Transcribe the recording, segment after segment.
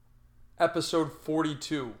episode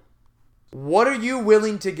 42. What are you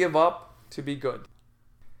willing to give up to be good?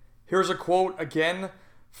 Here's a quote again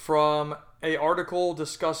from an article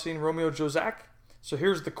discussing Romeo Jozak. So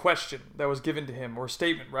here's the question that was given to him, or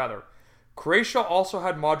statement rather. Croatia also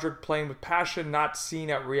had Modric playing with passion not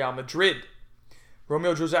seen at Real Madrid.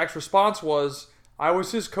 Romeo Jozak's response was, I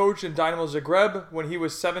was his coach in Dinamo Zagreb when he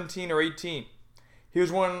was 17 or 18. He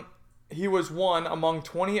was one among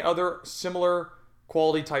 20 other similar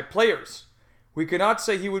quality type players. We could not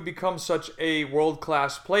say he would become such a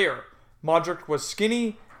world-class player. Modric was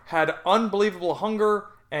skinny, had unbelievable hunger,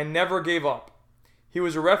 and never gave up. He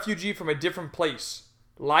was a refugee from a different place.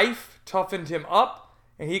 Life toughened him up,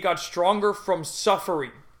 and he got stronger from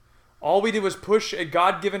suffering. All we did was push a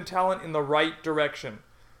God-given talent in the right direction.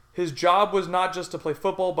 His job was not just to play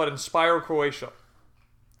football, but inspire Croatia.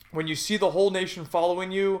 When you see the whole nation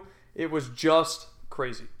following you, it was just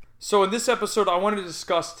crazy. So in this episode, I wanted to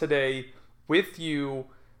discuss today with you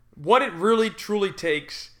what it really truly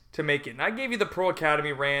takes to make it. And I gave you the Pro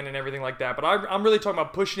Academy rant and everything like that, but I'm really talking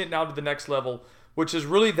about pushing it now to the next level, which is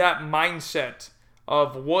really that mindset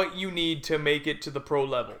of what you need to make it to the pro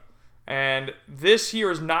level. And this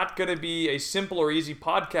here is not going to be a simple or easy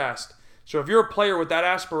podcast. So if you're a player with that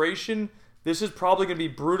aspiration, this is probably going to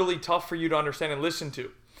be brutally tough for you to understand and listen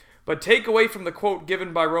to. But take away from the quote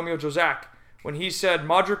given by Romeo Jozak when he said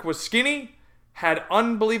Modric was skinny, had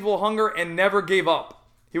unbelievable hunger, and never gave up.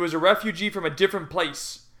 He was a refugee from a different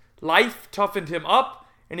place. Life toughened him up,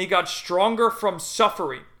 and he got stronger from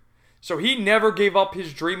suffering. So he never gave up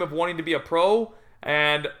his dream of wanting to be a pro,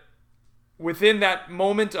 and within that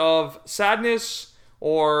moment of sadness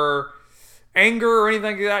or anger or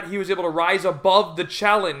anything like that, he was able to rise above the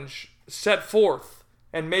challenge set forth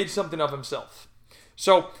and made something of himself.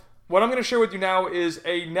 So what I'm going to share with you now is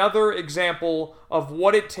another example of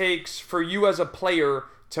what it takes for you as a player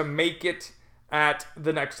to make it at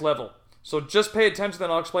the next level. So just pay attention,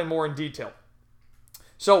 then I'll explain more in detail.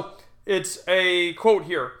 So it's a quote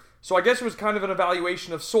here. So I guess it was kind of an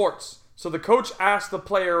evaluation of sorts. So the coach asked the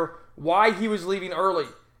player why he was leaving early.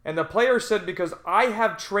 And the player said, because I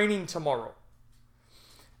have training tomorrow.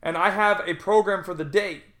 And I have a program for the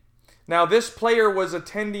day. Now this player was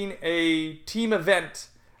attending a team event.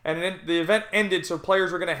 And then the event ended, so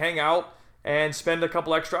players were going to hang out and spend a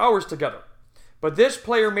couple extra hours together. But this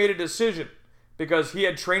player made a decision because he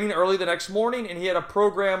had training early the next morning and he had a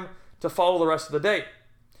program to follow the rest of the day.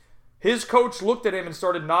 His coach looked at him and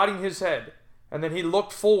started nodding his head. And then he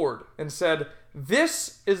looked forward and said,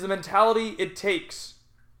 this is the mentality it takes.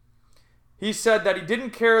 He said that he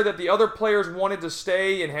didn't care that the other players wanted to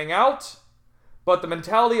stay and hang out, but the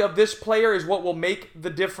mentality of this player is what will make the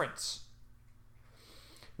difference.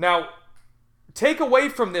 Now, take away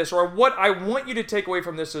from this, or what I want you to take away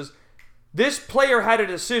from this is, this player had a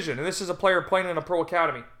decision, and this is a player playing in a pro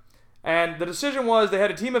academy. And the decision was they had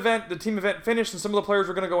a team event, the team event finished, and some of the players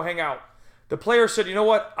were going to go hang out. The player said, you know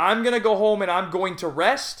what, I'm going to go home and I'm going to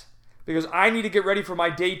rest because I need to get ready for my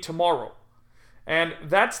day tomorrow. And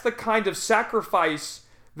that's the kind of sacrifice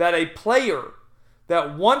that a player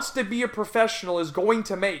that wants to be a professional is going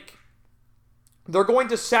to make. They're going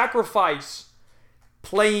to sacrifice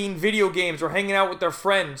playing video games or hanging out with their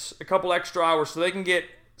friends a couple extra hours so they can get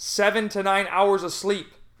 7 to 9 hours of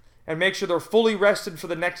sleep and make sure they're fully rested for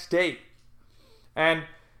the next day. And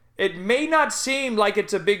it may not seem like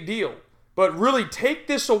it's a big deal, but really take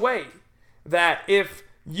this away, that if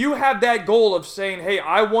you have that goal of saying, hey,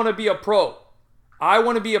 I want to be a pro, I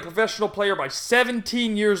want to be a professional player by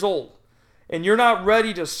 17 years old, and you're not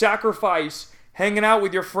ready to sacrifice hanging out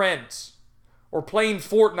with your friends or playing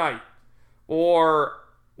Fortnite or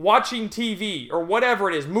watching TV or whatever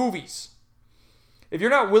it is, movies. If you're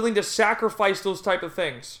not willing to sacrifice those type of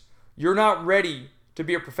things, you're not ready to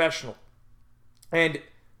be a professional. And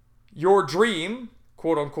your dream,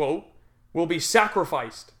 quote unquote, will be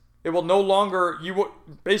sacrificed. It will no longer,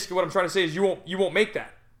 basically what I'm trying to say is you won't make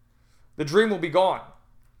that. The dream will be gone.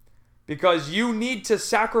 Because you need to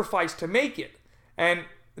sacrifice to make it. And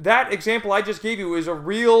that example I just gave you is a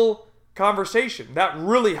real conversation. That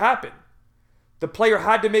really happened. The player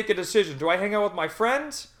had to make a decision. Do I hang out with my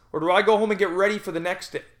friends or do I go home and get ready for the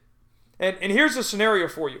next day? And here's a scenario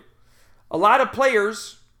for you. A lot of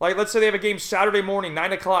players, like let's say they have a game Saturday morning,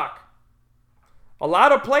 9 o'clock. A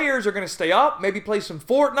lot of players are going to stay up, maybe play some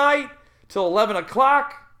Fortnite till 11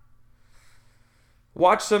 o'clock.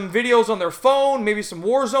 Watch some videos on their phone, maybe some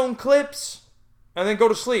Warzone clips, and then go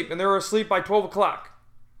to sleep. And they're asleep by 12 o'clock.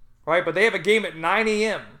 Right? But they have a game at 9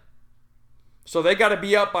 a.m. So they got to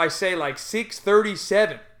be up by, say, like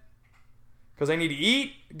 6:37. Because they need to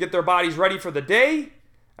eat, get their bodies ready for the day,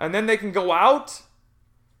 and then they can go out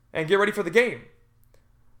and get ready for the game.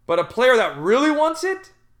 But a player that really wants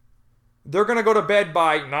it, they're going to go to bed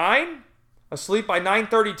by 9, asleep by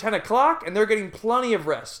 9:30, 10 o'clock, and they're getting plenty of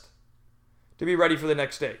rest to be ready for the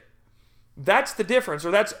next day. That's the difference,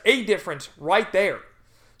 or that's a difference right there.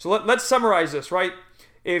 So let's summarize this, right?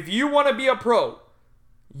 If you want to be a pro,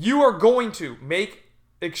 you are going to make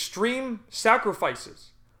extreme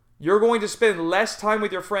sacrifices. You're going to spend less time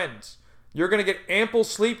with your friends. You're going to get ample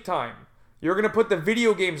sleep time. You're going to put the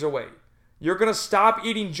video games away. You're going to stop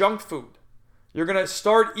eating junk food. You're going to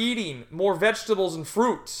start eating more vegetables and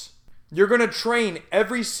fruits. You're going to train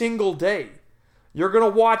every single day. You're going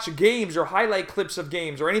to watch games or highlight clips of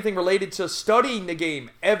games or anything related to studying the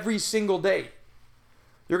game every single day.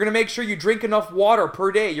 You're going to make sure you drink enough water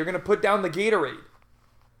per day. You're going to put down the Gatorade.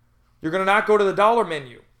 You're going to not go to the dollar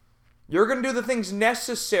menu. You're going to do the things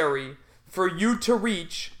necessary for you to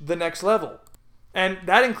reach the next level. And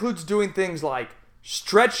that includes doing things like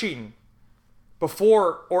stretching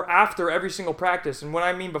before or after every single practice. And when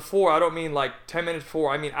I mean before, I don't mean like 10 minutes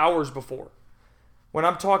before. I mean hours before. When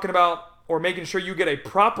I'm talking about or making sure you get a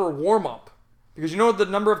proper warm-up. Because you know the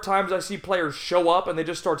number of times I see players show up and they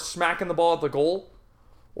just start smacking the ball at the goal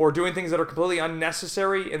or doing things that are completely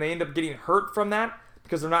unnecessary and they end up getting hurt from that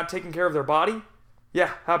because they're not taking care of their body?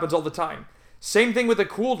 Yeah, happens all the time. Same thing with a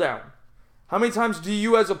cool down. How many times do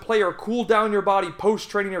you as a player cool down your body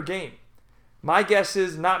post-training your game? My guess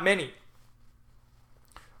is not many.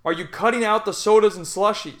 Are you cutting out the sodas and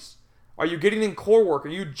slushies? Are you getting in core work? Are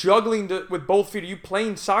you juggling with both feet? Are you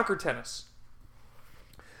playing soccer tennis?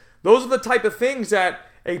 Those are the type of things that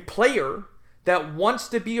a player that wants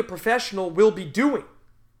to be a professional will be doing.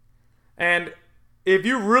 And if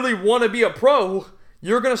you really want to be a pro,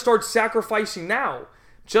 you're going to start sacrificing now,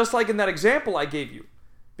 just like in that example I gave you.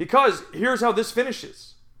 Because here's how this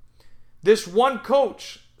finishes. This one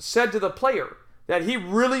coach said to the player that he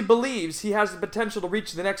really believes he has the potential to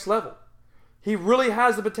reach the next level. He really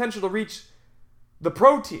has the potential to reach the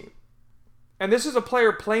pro team. And this is a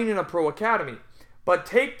player playing in a pro academy. But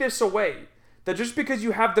take this away, that just because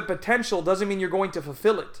you have the potential doesn't mean you're going to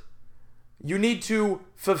fulfill it. You need to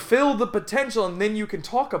fulfill the potential and then you can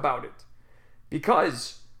talk about it.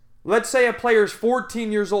 Because let's say a player is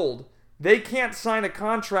 14 years old. They can't sign a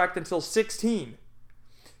contract until 16.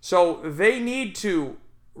 So they need to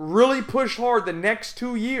really push hard the next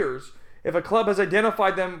 2 years if a club has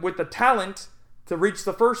identified them with the talent to reach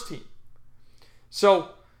the first team.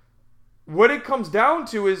 So what it comes down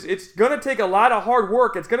to is it's going to take a lot of hard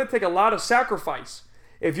work. It's going to take a lot of sacrifice.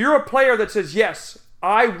 If you're a player that says, yes,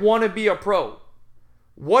 I want to be a pro,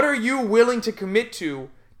 what are you willing to commit to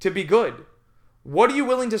be good? What are you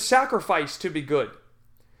willing to sacrifice to be good?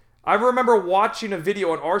 I remember watching a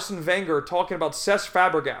video on Arsene Wenger talking about Cesc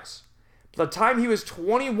Fabregas. By the time he was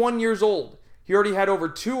 21 years old, he already had over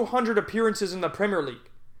 200 appearances in the Premier League.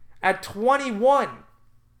 At 21.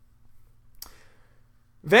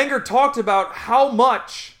 Wenger talked about how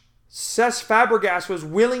much Cesc Fabregas was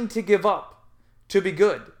willing to give up to be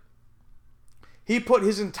good. He put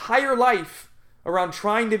his entire life around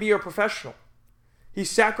trying to be a professional. He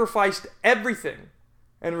sacrificed everything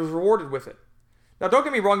and was rewarded with it. Now, don't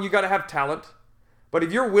get me wrong, you got to have talent. But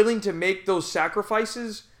if you're willing to make those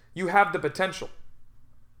sacrifices, you have the potential.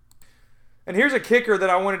 And here's a kicker that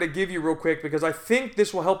I wanted to give you real quick because I think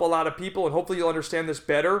this will help a lot of people and hopefully you'll understand this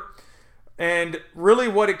better. And really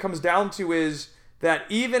what it comes down to is that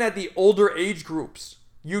even at the older age groups,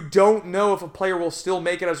 you don't know if a player will still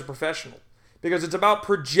make it as a professional. Because it's about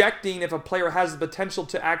projecting if a player has the potential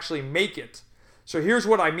to actually make it. So here's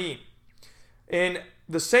what I mean. In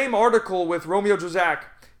the same article with Romeo Jozak,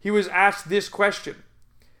 he was asked this question.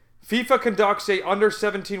 FIFA conducts a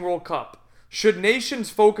Under-17 World Cup. Should nations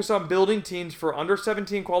focus on building teams for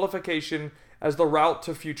Under-17 qualification as the route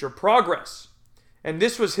to future progress? And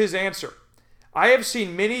this was his answer. I have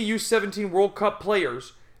seen many U17 World Cup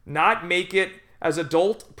players not make it as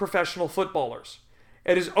adult professional footballers.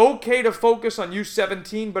 It is okay to focus on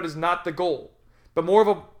U17, but is not the goal, but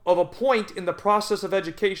more of a point in the process of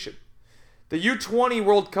education. The U20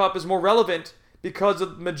 World Cup is more relevant because the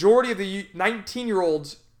majority of the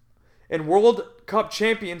 19-year-olds and World Cup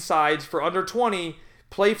champion sides for under 20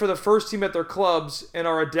 play for the first team at their clubs and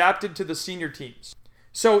are adapted to the senior teams.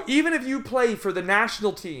 So even if you play for the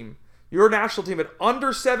national team, your national team at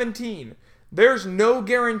under 17, there's no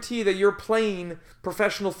guarantee that you're playing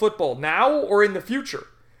professional football now or in the future.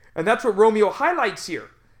 And that's what Romeo highlights here.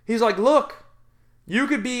 He's like, look, you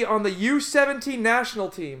could be on the U17 national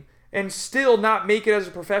team and still not make it as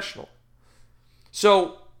a professional.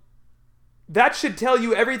 So that should tell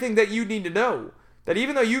you everything that you need to know. That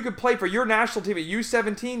even though you could play for your national team at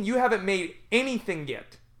U17, you haven't made anything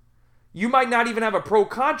yet. You might not even have a pro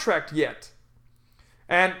contract yet.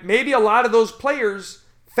 And maybe a lot of those players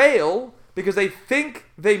fail because they think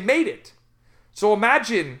they made it. So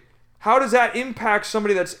imagine, how does that impact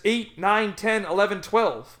somebody that's 8, 9, 10, 11,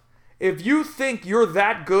 12? If you think you're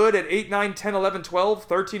that good at 8, 9, 10, 11, 12,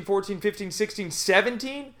 13, 14, 15, 16,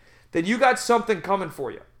 17, then you got something coming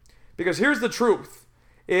for you. Because here's the truth.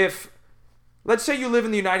 If, let's say you live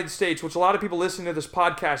in the United States, which a lot of people listening to this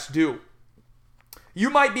podcast do, you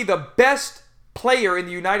might be the best player in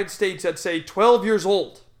the United States at, say, 12 years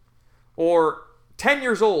old, or 10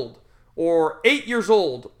 years old, or 8 years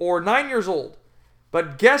old, or 9 years old.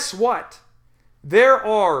 But guess what? There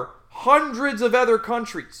are hundreds of other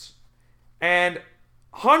countries, and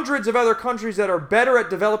hundreds of other countries that are better at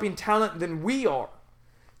developing talent than we are.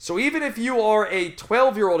 So even if you are a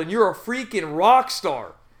 12-year-old and you're a freaking rock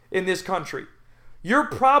star in this country, you're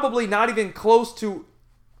probably not even close to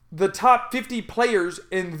the top 50 players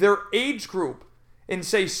in their age group in,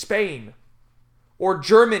 say, Spain, or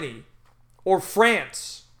Germany, or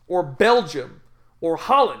France, or Belgium, or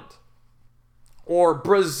Holland, or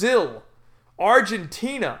Brazil,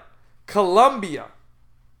 Argentina, Colombia.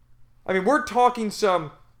 I mean, we're talking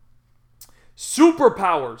some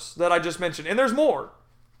superpowers that I just mentioned, and there's more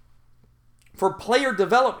for player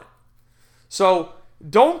development. So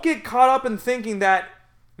don't get caught up in thinking that,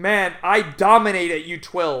 man, I dominate at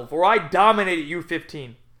U12 or I dominate at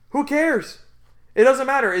U15. Who cares? It doesn't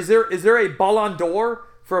matter. Is there a Ballon d'Or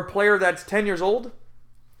for a player that's 10 years old?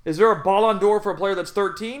 Is there a Ballon d'Or for a player that's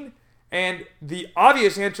 13? And the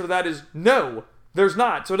obvious answer to that is no, there's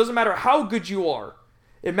not. So it doesn't matter how good you are.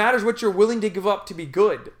 It matters what you're willing to give up to be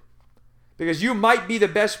good. Because you might be the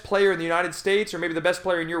best player in the United States, or maybe the best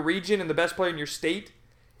player in your region and the best player in your state.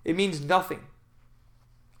 It means nothing.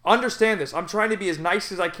 Understand this. I'm trying to be as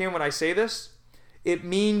nice as I can when I say this. It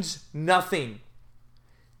means nothing.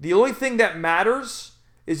 The only thing that matters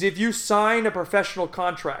is if you sign a professional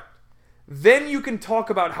contract. Then you can talk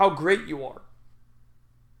about how great you are.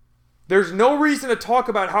 There's no reason to talk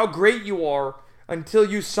about how great you are until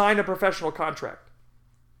you sign a professional contract.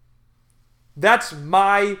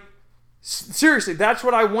 Seriously, that's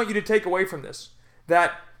what I want you to take away from this.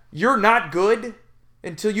 That you're not good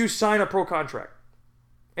until you sign a pro contract.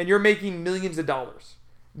 And you're making millions of dollars.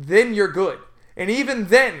 Then you're good. And even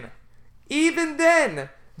then,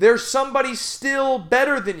 there's somebody still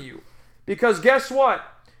better than you. Because guess what?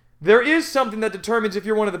 There is something that determines if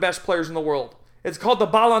you're one of the best players in the world. It's called the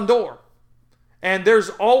Ballon d'Or. And there's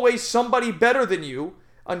always somebody better than you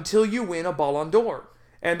until you win a Ballon d'Or.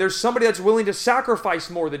 And there's somebody that's willing to sacrifice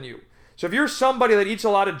more than you. So if you're somebody that eats a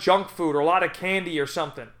lot of junk food or a lot of candy or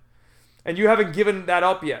something, and you haven't given that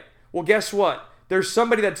up yet, well, guess what? There's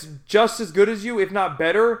somebody that's just as good as you, if not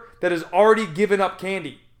better, that has already given up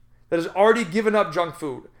candy, that has already given up junk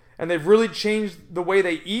food, and they've really changed the way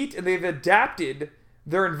they eat, and they've adapted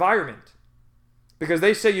their environment. Because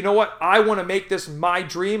they say, you know what? I want to make this my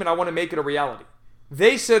dream, and I want to make it a reality.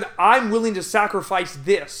 They said, I'm willing to sacrifice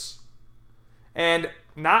this. And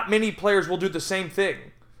not many players will do the same thing.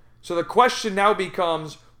 So the question now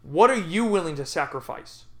becomes, what are you willing to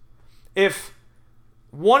sacrifice? If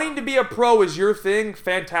wanting to be a pro is your thing,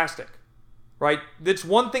 fantastic, right? It's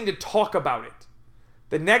one thing to talk about it.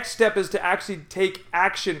 The next step is to actually take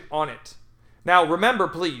action on it. Now, remember,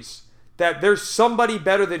 please, that there's somebody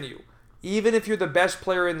better than you. Even if you're the best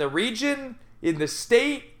player in the region, in the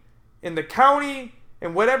state, in the county,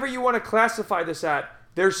 and whatever you want to classify this at,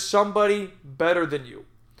 there's somebody better than you.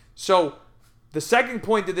 So, the second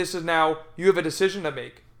point to this is now you have a decision to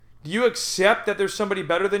make. Do you accept that there's somebody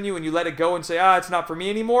better than you and you let it go and say, it's not for me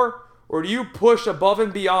anymore? Or do you push above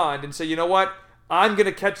and beyond and say, you know what? I'm going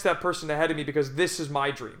to catch that person ahead of me because this is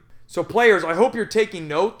my dream. So players, I hope you're taking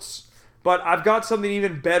notes, but I've got something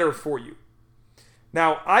even better for you.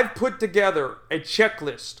 Now, I've put together a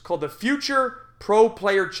checklist called the Future Pro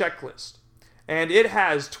Player Checklist. And it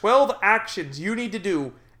has 12 actions you need to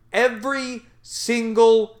do every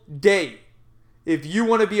single day if you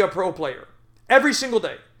want to be a pro player. Every single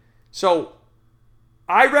day. So,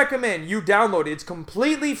 I recommend you download it. It's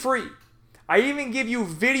completely free. I even give you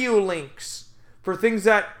video links for things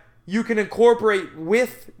that you can incorporate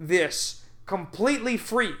with this completely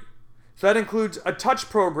free. So that includes a touch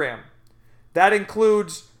program. That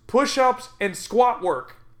includes push-ups and squat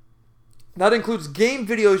work. That includes game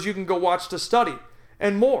videos you can go watch to study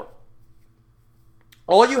and more.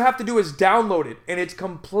 All you have to do is download it, and it's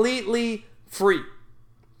completely free.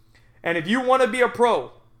 And if you want to be a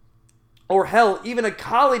pro, or hell, even a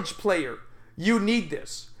college player, you need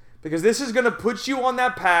this. Because this is going to put you on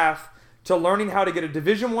that path to learning how to get a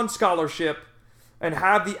Division I scholarship, and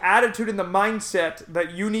have the attitude and the mindset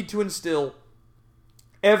that you need to instill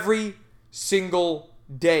every single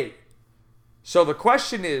day. So the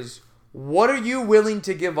question is, what are you willing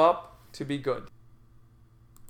to give up to be good?